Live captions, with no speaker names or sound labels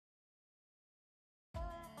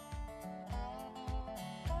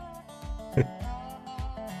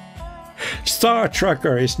Star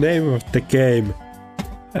Trucker is name of the game,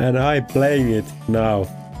 and I'm playing it now.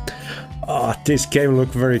 Oh, this game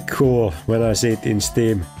looks very cool when I see it in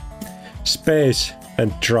Steam. Space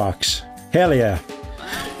and trucks. Hell yeah.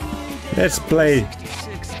 Let's play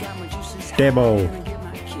demo.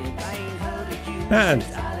 And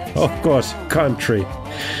of course country.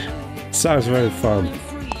 Sounds very fun. This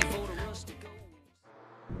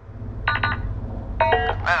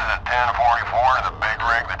is a 1044, the big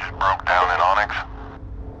rig that just broke down in Onyx.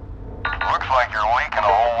 Looks like you're leaking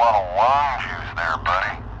a whole lot of lung juice there,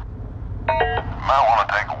 buddy. Might want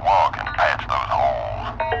to take a walk and patch those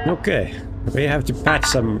holes. Okay, we have to patch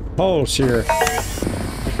some holes here.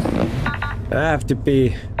 I have to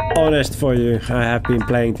be honest for you, I have been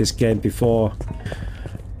playing this game before.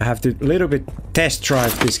 I have to little bit test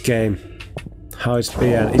drive this game. How it's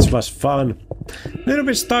been, it was fun. Little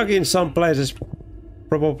bit stuck in some places.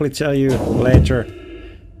 Probably tell you later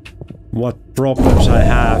what problems I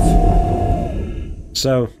have.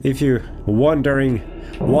 So if you're wondering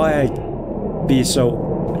why I be so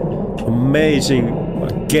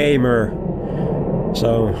amazing gamer,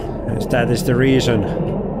 so that is the reason.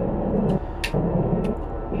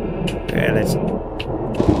 Okay, let's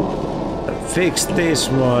fix this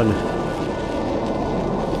one.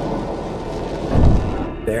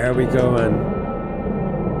 There we go, and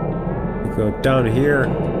we go down here.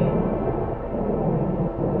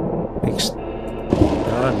 Fix.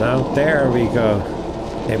 Now there we go.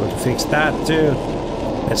 Able to fix that too.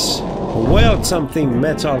 Let's weld something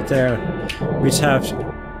metal there, which have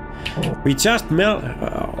we just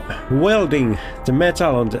welding the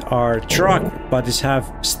metal on our truck, but it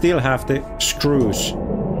still have the screws.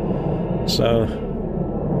 So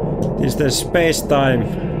this is the space-time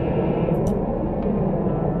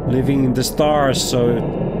living in the stars, so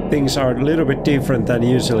things are a little bit different than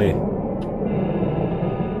usually.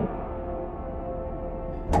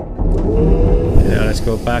 Yeah, let's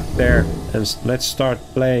go back there and let's start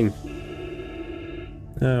playing.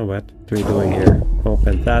 Oh, what are we doing here?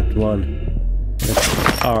 Open that one. Let's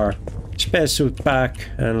put our spacesuit back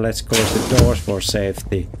and let's close the doors for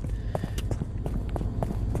safety.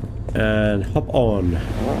 And hop on.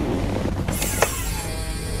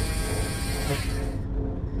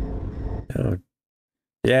 Oh.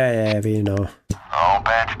 Yeah, we know. All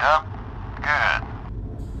patched up? Good.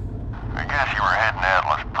 I guess you were heading to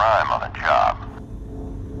Atlas Prime on a job.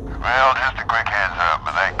 Well, just a quick heads up,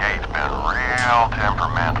 but that gate's been real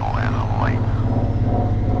temperamental as of late.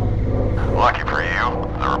 Lucky for you,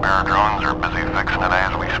 the repair drones are busy fixing it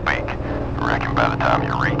as we speak. I reckon by the time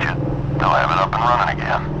you reach it, they'll have it up and running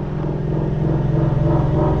again.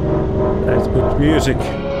 That's good music.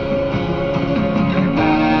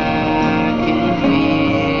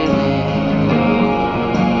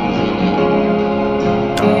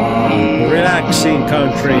 Relaxing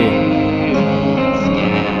country.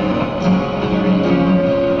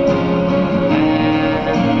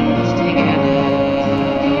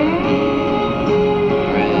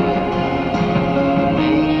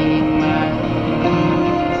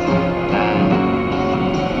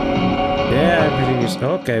 Yeah, everything is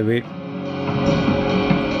okay. We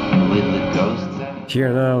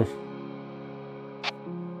here now.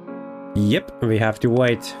 Yep, we have to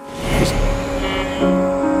wait. It's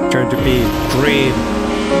turn to be green.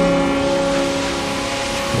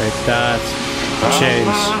 Like that.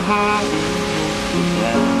 Change.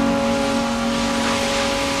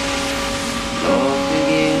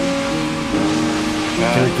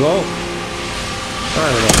 Can we go? I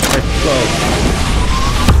don't know. Let's go.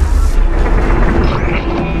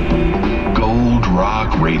 Gold Rock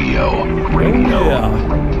Radio. Oh, yeah.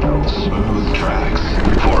 Smooth tracks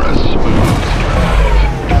for a smooth drive.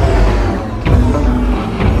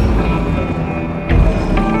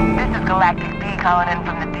 Galactic B calling in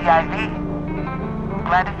from the DIV.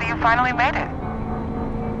 Glad to see you finally made it.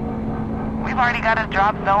 We've already got a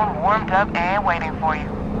drop zone warmed up and waiting for you.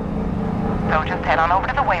 So just head on over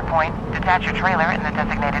to the waypoint, detach your trailer in the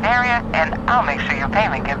designated area, and I'll make sure your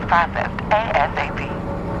payment gets processed ASAP.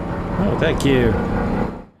 Oh, thank you.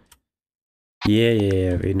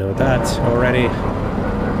 Yeah, we know that already.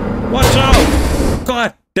 Watch out!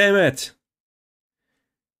 God damn it!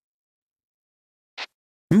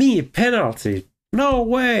 Me, penalty? No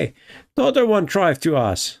way! The other one drive to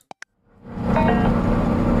us.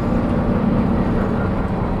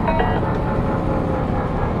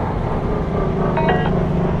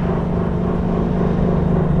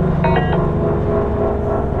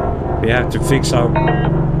 We have to fix our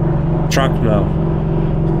truck now.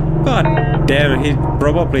 God damn, he's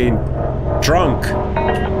probably drunk.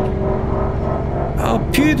 How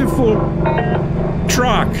beautiful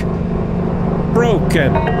truck!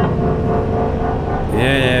 broken.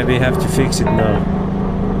 Yeah, we have to fix it now.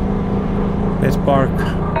 Let's park.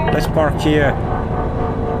 Let's park here.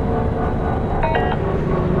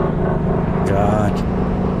 God.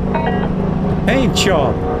 Paint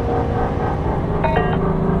job.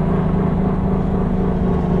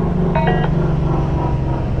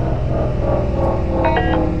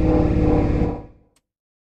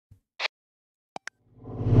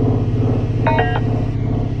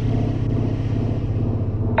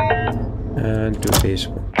 And do this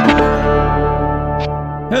one.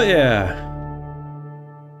 Hell yeah!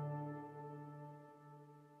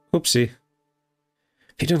 Oopsie.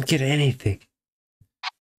 We don't get anything.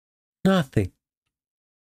 Nothing.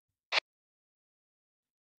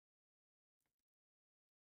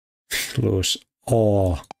 Lose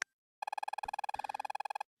all.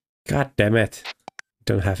 God damn it.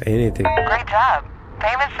 Don't have anything. Great job.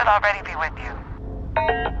 Payment should already be with you.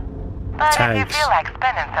 But if you feel like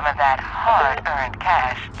spending some of that hard-earned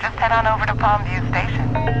cash, just head on over to Palmview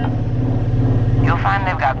Station. You'll find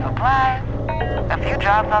they've got supplies, a few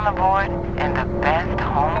jobs on the board, and the best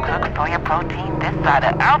home-cooked soya protein this side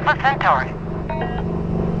of Alpha Centauri.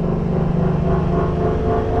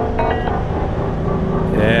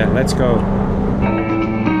 Yeah, let's go.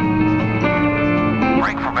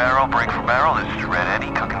 Break for barrel. This is Red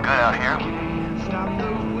Eddie, cooking good out here.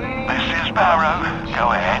 This is Barrow.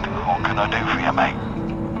 Go ahead. What can I do for you, mate?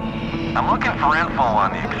 I'm looking for info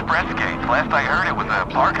on the express gates. Last I heard it was a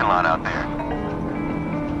parking lot out there.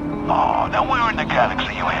 Oh, now we're in the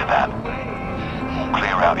galaxy, you hear that? All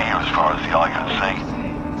clear out here as far as the eye can see.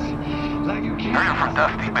 Heard it from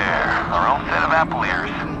Dusty Bear, our own set of apple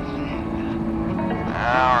ears.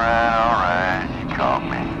 Alright, you caught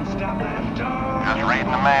me. Just reading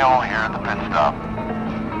the mail here at the pit stop.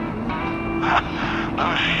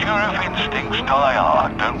 Those sheriff instincts die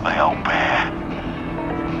hard, don't they, old bear?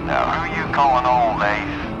 Now, who you calling old,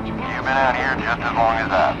 Ace? You've been out here just as long as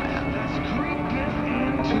I've been.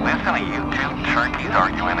 Listen to you two turkeys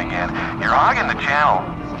arguing again. You're hogging the channel.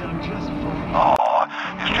 Oh,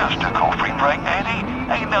 it's just a coffee break, Eddie.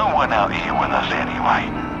 Ain't no one out here with us anyway.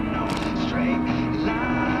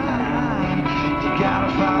 Gotta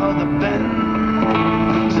follow the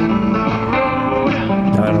bends in the road.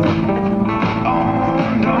 I don't know. Oh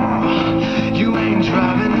no, you ain't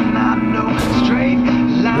driving out no straight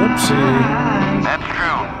line. Whoopsie. That's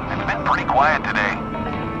true. It's been pretty quiet today.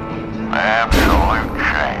 Absolute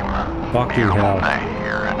shame. Fucking Beautiful hell. day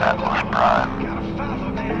here in Atlas Prime.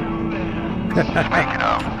 Speaking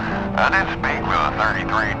of, I did speak with a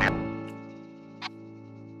 33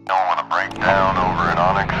 don't want to break down over at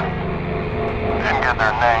Onyx. Didn't get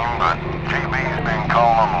their name, but GB's been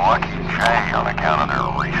calling them Lucky J on account of their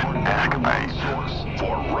recent escapades.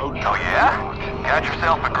 Oh yeah? Got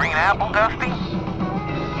yourself a green apple, Dusty?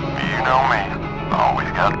 You know me.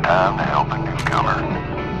 Always got time to help a newcomer.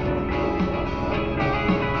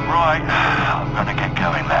 Right, I'm gonna get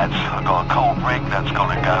going, lads. I've got a cold rig that's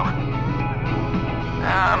gotta go.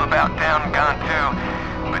 I'm about down and gone too,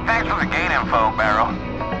 but thanks for the gate info, Barrow.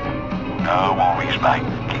 No worries, mate.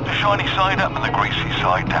 Keep the shiny side up and the greasy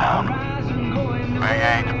side down. Big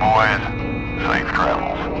H, boys. Safe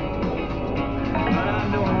travels.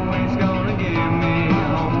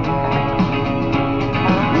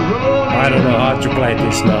 I don't know how to play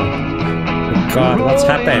this now. God, what's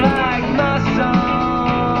happened?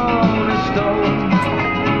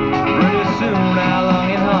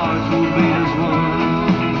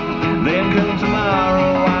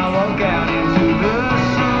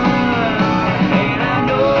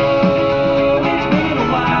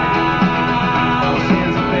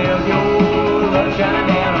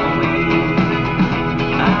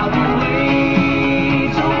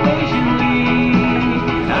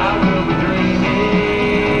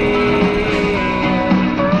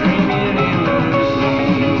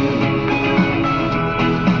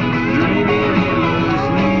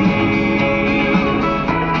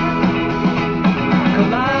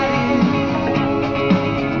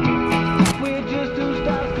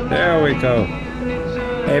 There we go.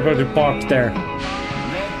 Able to park there.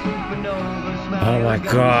 Oh my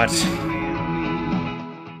god.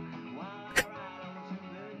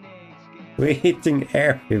 We're hitting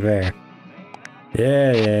everywhere.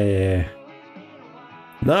 Yeah.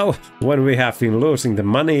 Now, when we have been losing the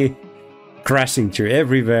money, crashing to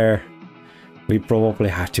everywhere, we probably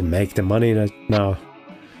have to make the money now.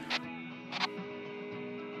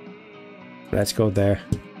 Let's go there.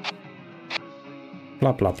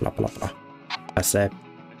 Blah blah blah blah blah. Accept.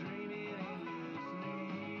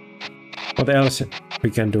 What else we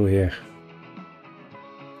can do here?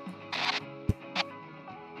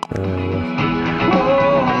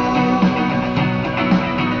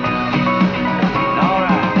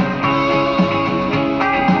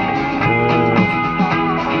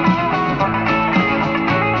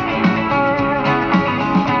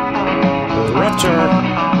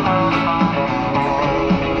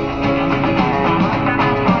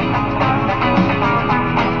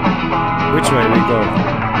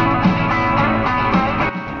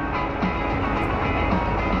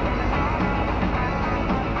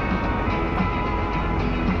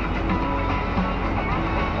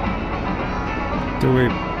 Do we...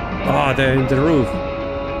 Ah, they're in the roof.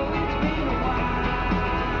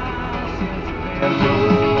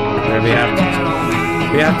 There we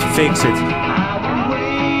have to fix it.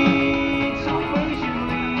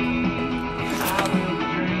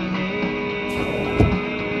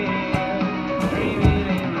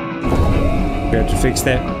 We have to fix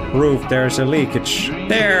the roof. There's a leakage.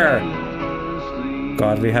 There!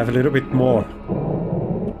 God, we have a little bit more.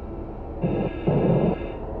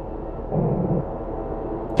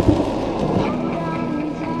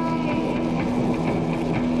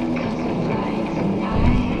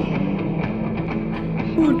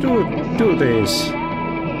 Do this.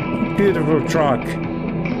 Beautiful truck.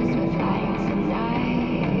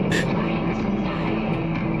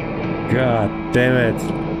 God damn it.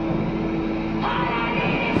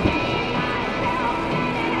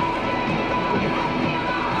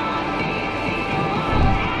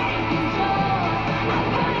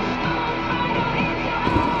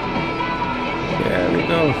 There we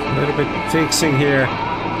go. A little bit fixing here.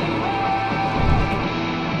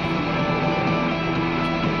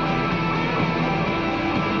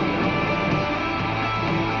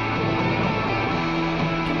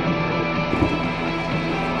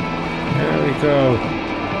 Go.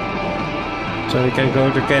 So we can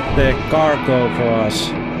go to get the cargo for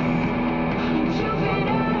us.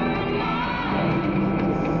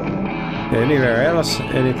 Anywhere else?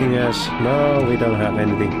 Anything else? No, we don't have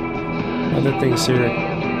anything. Other things here.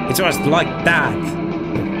 It was like that.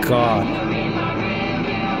 Oh, God.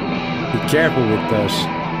 Be careful with those.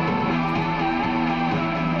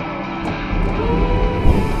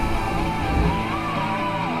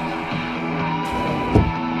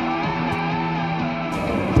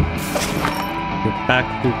 Back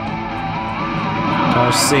to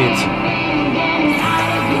our seat.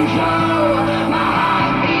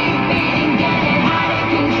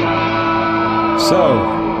 So,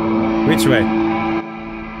 which way?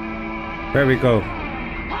 Where we go?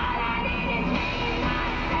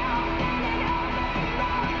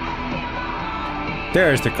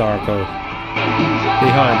 There's the cargo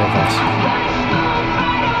behind of us.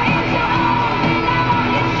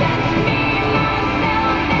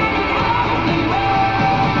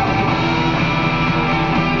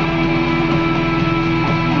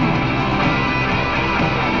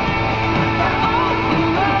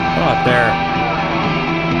 There.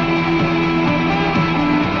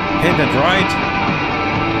 Hit it right.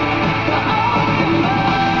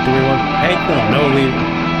 Do we want hate? No,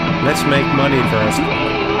 let's make money first.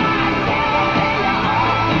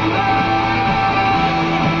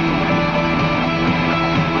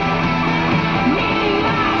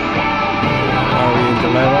 Are we in the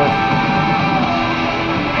level?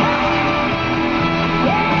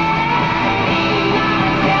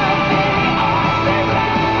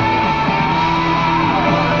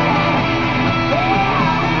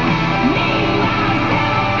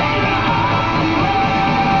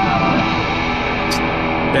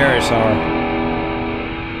 There is our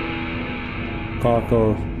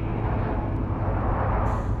cargo.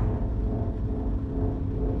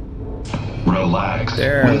 Relax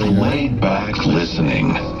There with we go. laid back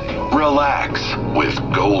listening. Relax with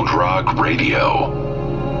Gold Rock Radio.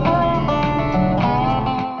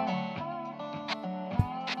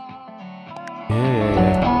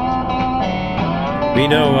 Yeah. We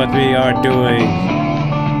know what we are doing.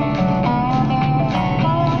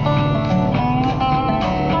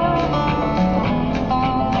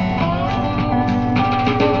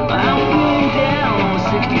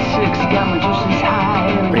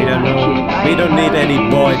 We don't need any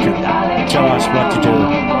boy to tell us what to do.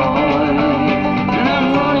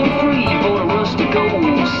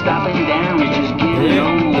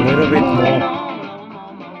 Yeah, a little bit more.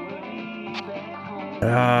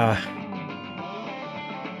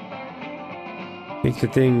 Pick the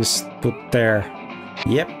things put there.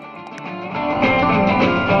 Yep.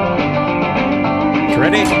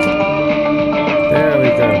 Ready? There we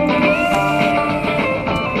go.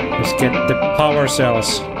 Let's get the power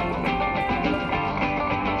cells.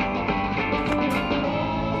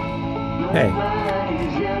 Hey.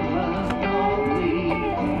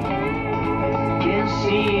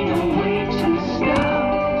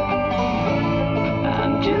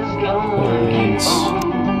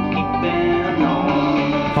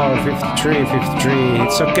 Power 53, 53.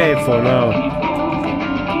 It's okay for now.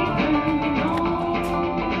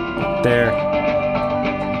 There.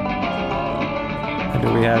 Do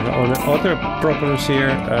we have other problems here?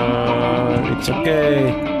 It's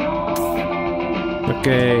okay.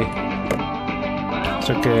 Okay. It's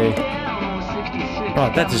okay. Oh,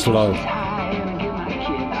 that is low.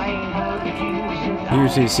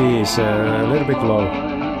 UCC is a little bit low.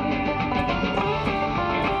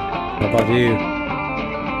 How about you?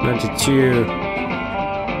 92.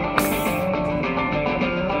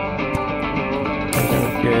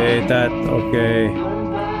 Okay, that, okay.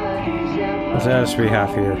 What else we have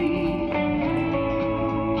here?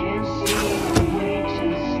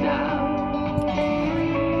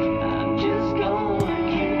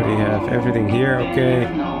 We have everything here, okay.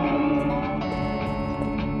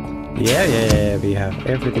 Yeah, we have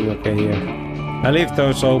everything okay here. I leave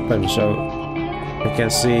those open so you can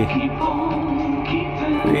see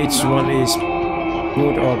which one is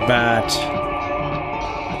good or bad.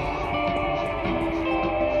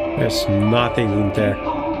 There's nothing in there.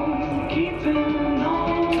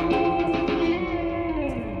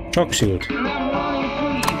 Shock shield.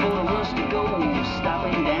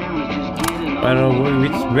 I don't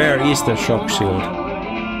know where is the shock shield.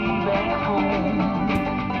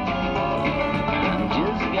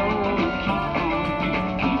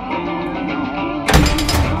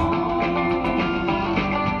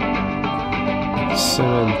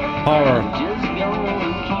 Power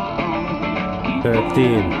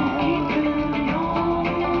 13.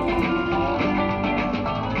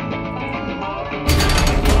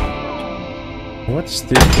 What's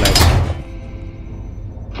this place?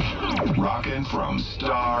 Rocking from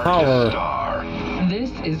star Power. to star.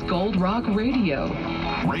 This is Gold Rock Radio.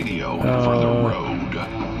 Radio for the road.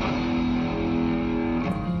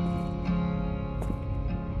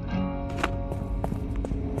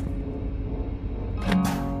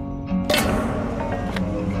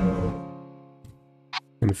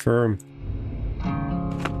 Confirm.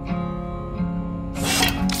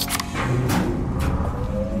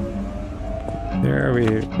 There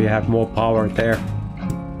we have more power there.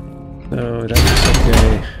 No, that's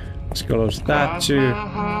okay. Let's close that too.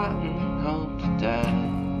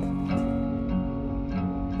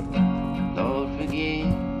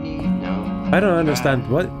 I don't understand.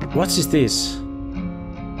 What is this?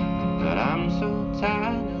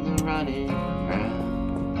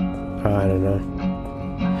 I don't know.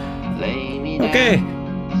 Okay.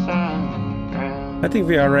 I think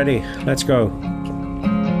we are ready. Let's go.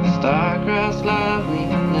 Star-crossed love, we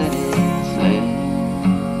let it slip.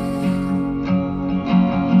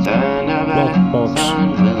 Turn our backs on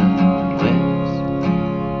will-o-wisps.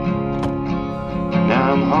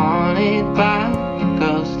 Now I'm haunted by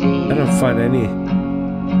ghosty. I don't find any.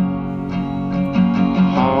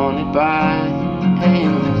 Haunted by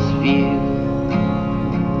endless view.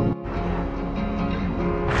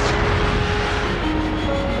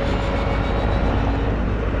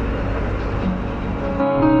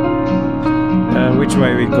 Which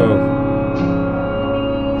way we go?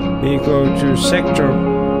 We go to sector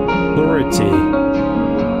purity.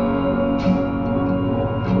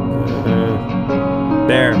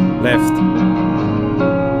 There, left.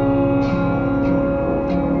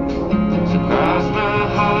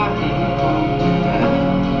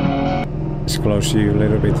 Let's close you a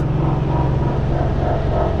little bit.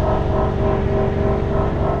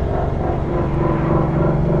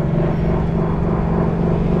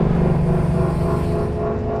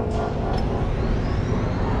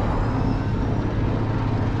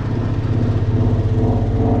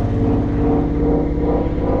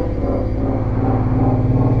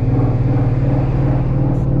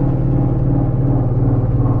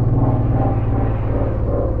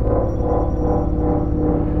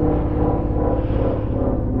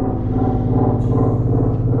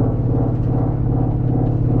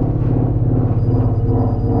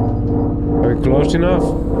 Close enough?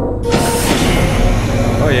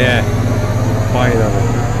 Oh yeah, finally.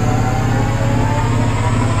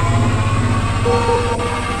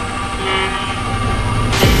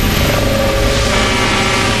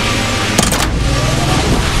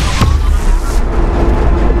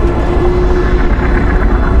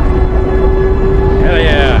 Hell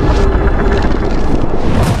yeah.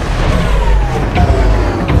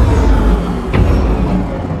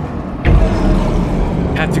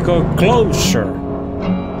 Have to go closer.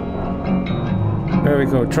 There we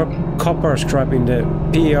go. Drop copper scrap in the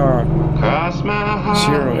PR 08.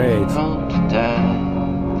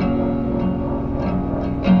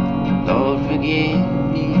 Lord, forgive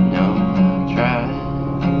me, no, I tried.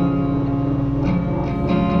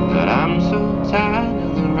 But I'm so tired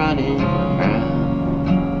of the running around.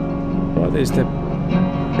 What is the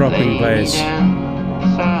dropping place?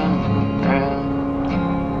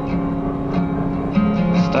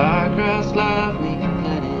 Star-crossed lovely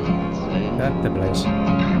planets. That's the place.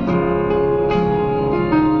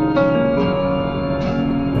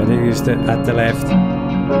 I think it's at the left.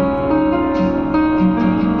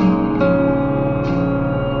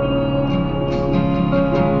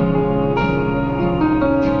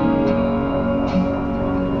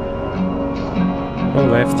 Oh,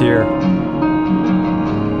 left here.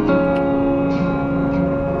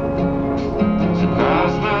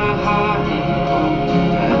 Across my heart and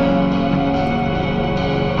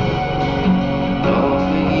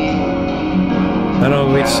I don't know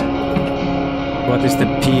what is the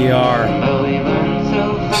PR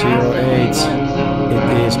 08 it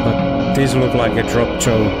is, but this looks like a drop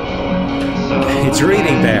zone. It's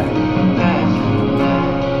reading there.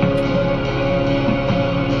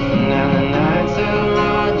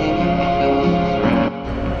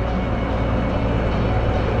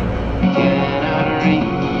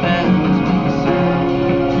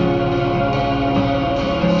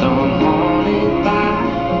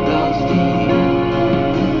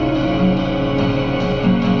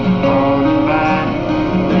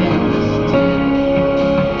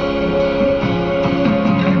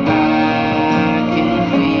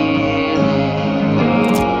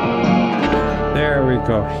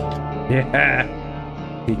 Yeah,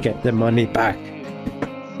 we get the money back.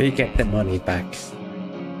 We get the money back.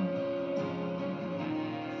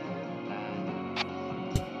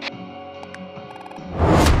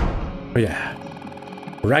 Oh yeah,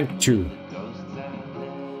 rank 2.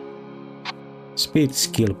 Speed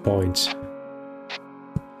skill points.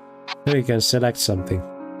 Now we can select something.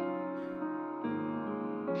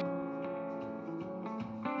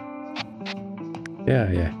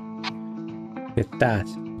 Yeah. Get that.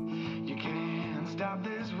 You can't stop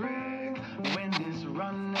this rig when it's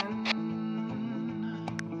running.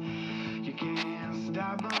 You can't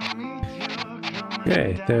stop the meteor coming.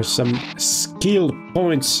 Okay, there's some skill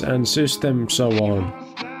points and system so on.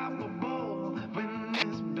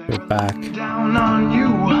 We're back. Down on you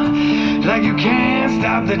like you can't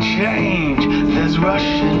stop the change that's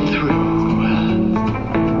rushing through.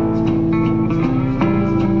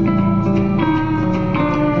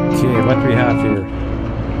 Okay, what we have here?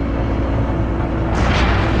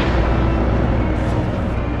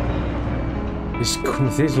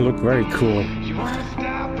 These look very cool.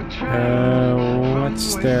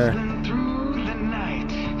 What's there?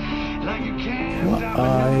 What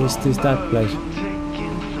is this? That place?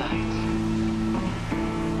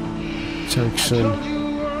 Junction.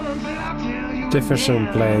 Jefferson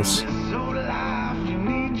Place.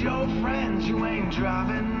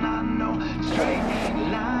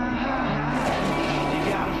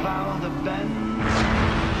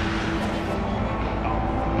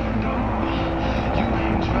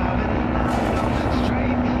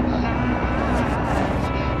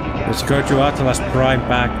 Let's go to Atlas Prime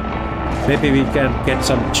back. Maybe we can get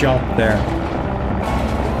some job there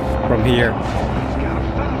from here.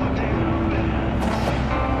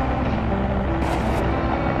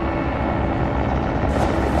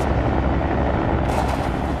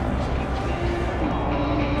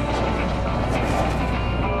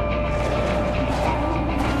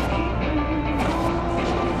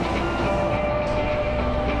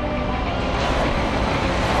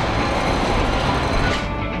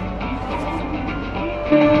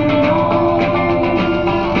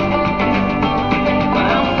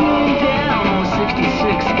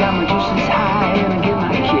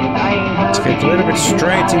 A little bit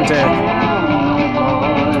straight in there.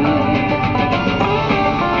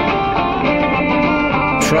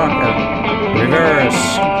 Truck and reverse.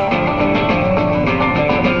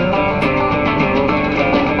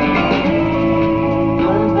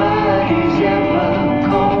 Nobody's ever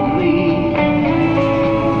called me.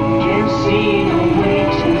 Can't see no way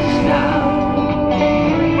to stop.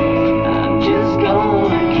 I'm just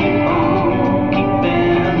gonna keep on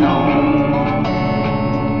keeping on.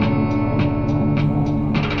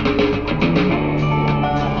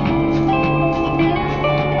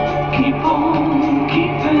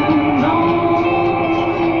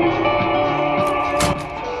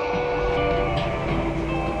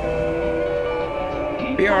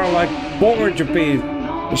 We are like born to be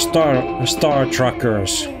star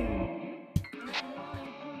truckers.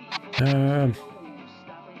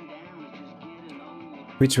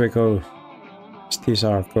 Which way go? These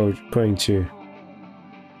are going to.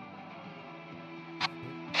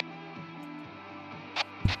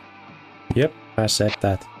 Yep, I said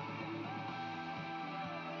that.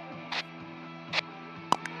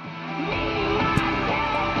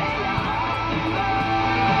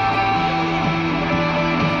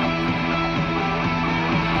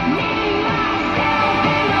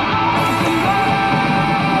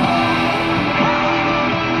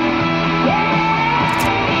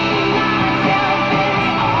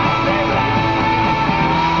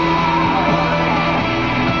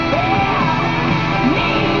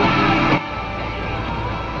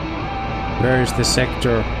 Where is the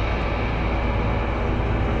sector?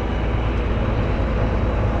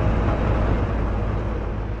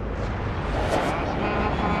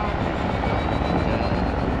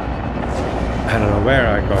 I don't know where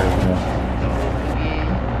I'm going now.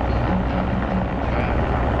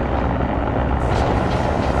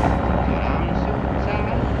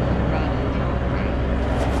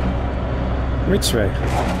 Which way?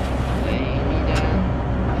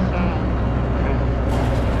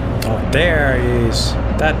 Oh, there he is.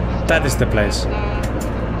 That is the place.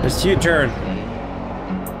 It's U-turn.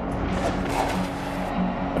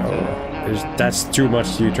 Oh, that's too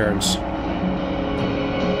much U-turns.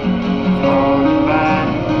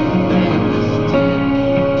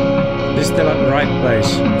 This is the right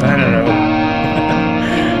place. I don't know.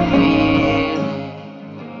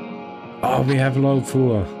 Oh, we have low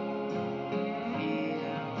fuel.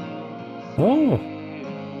 Oh.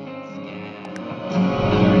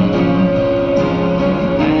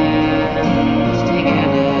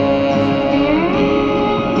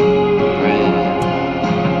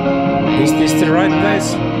 Is this the right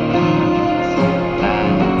place?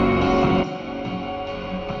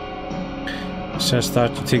 So I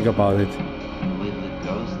start to think about it.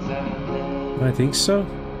 I think so.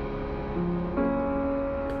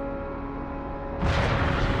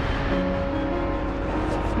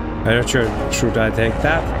 I'm not sure. Should I take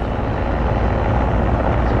that?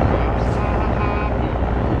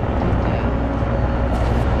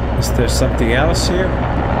 Is there something else here?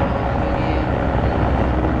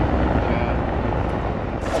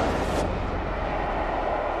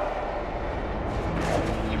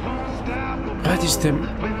 What is the...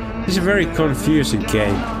 It's a very confusing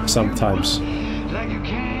game sometimes.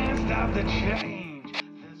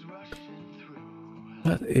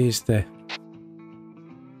 What is the...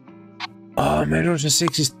 Oh, Mendoza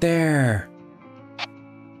 6 is there.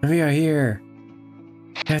 We are here.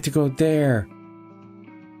 I have to go there.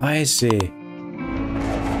 I see.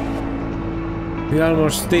 We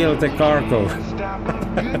almost steal the cargo.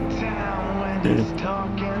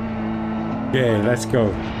 Okay, let's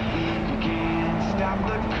go.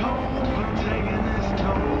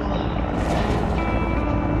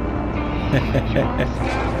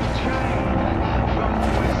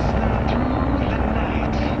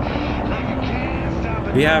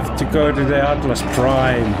 We have to go to the Atlas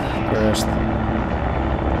Prime first.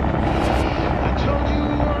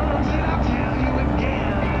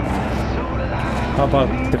 How about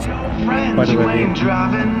the... By the way, who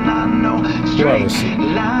are this? We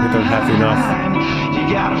don't have enough. You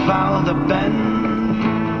gotta follow the bend.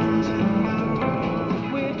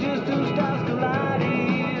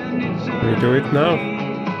 We do it now.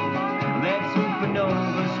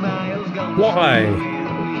 Why?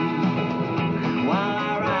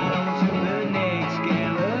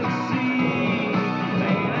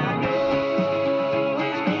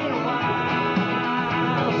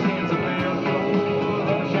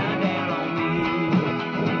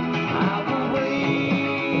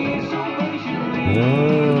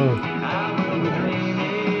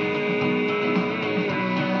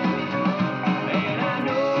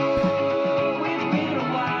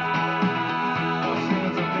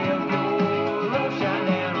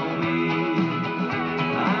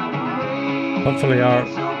 Hopefully our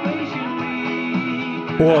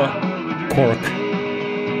poor cork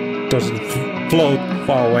doesn't float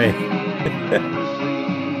far away.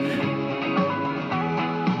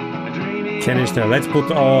 Canister, let's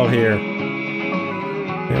put all here.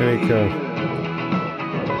 There we go.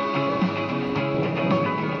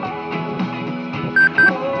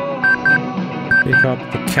 Pick up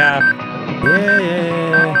the cap.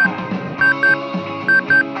 Yeah.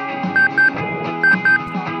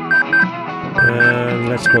 And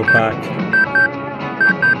let's go back.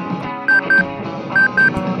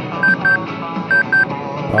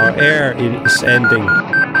 Our air is ending.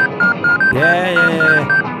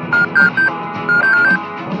 Yeah.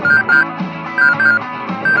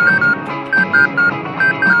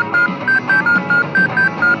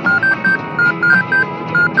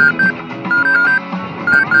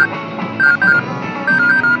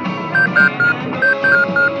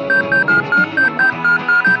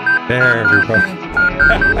 There we go.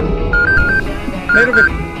 A little bit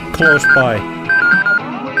close by.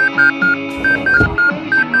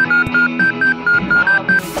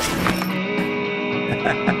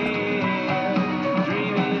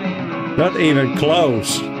 Not even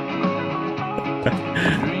close.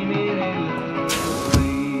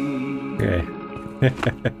 Okay.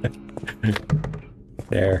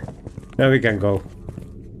 There. Now we can go.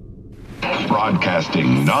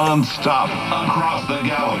 Broadcasting non-stop across the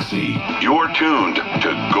galaxy. You're tuned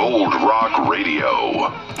to Gold Rock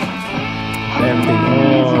Radio. Everything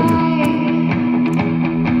on.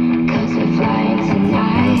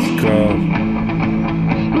 Let's go.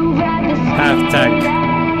 Half tank.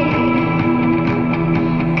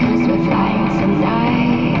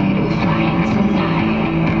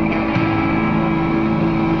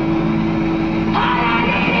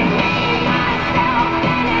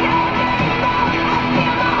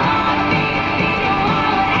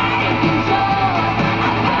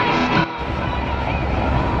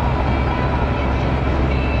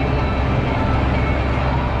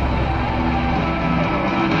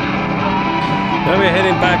 Now we're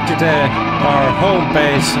heading back to our home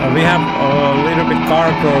base. We have a little bit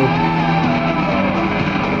cargo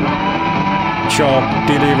job,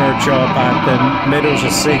 deliver job at the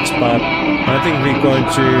Medusa 6, but I think we're going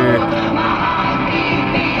to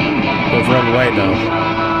go the wrong way now.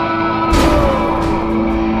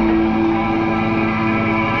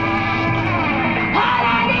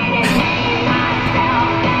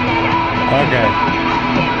 Okay.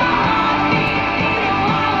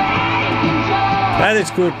 That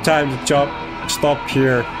is good time to stop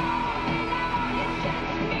here.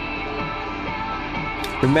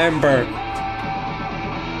 Remember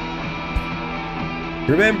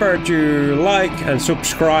to like and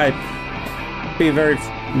subscribe. Be very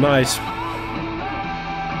nice,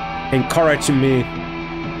 encouraging me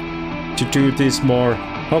to do this more.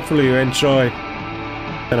 Hopefully you enjoy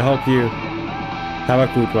and hope you have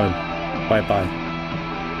a good one. Bye bye.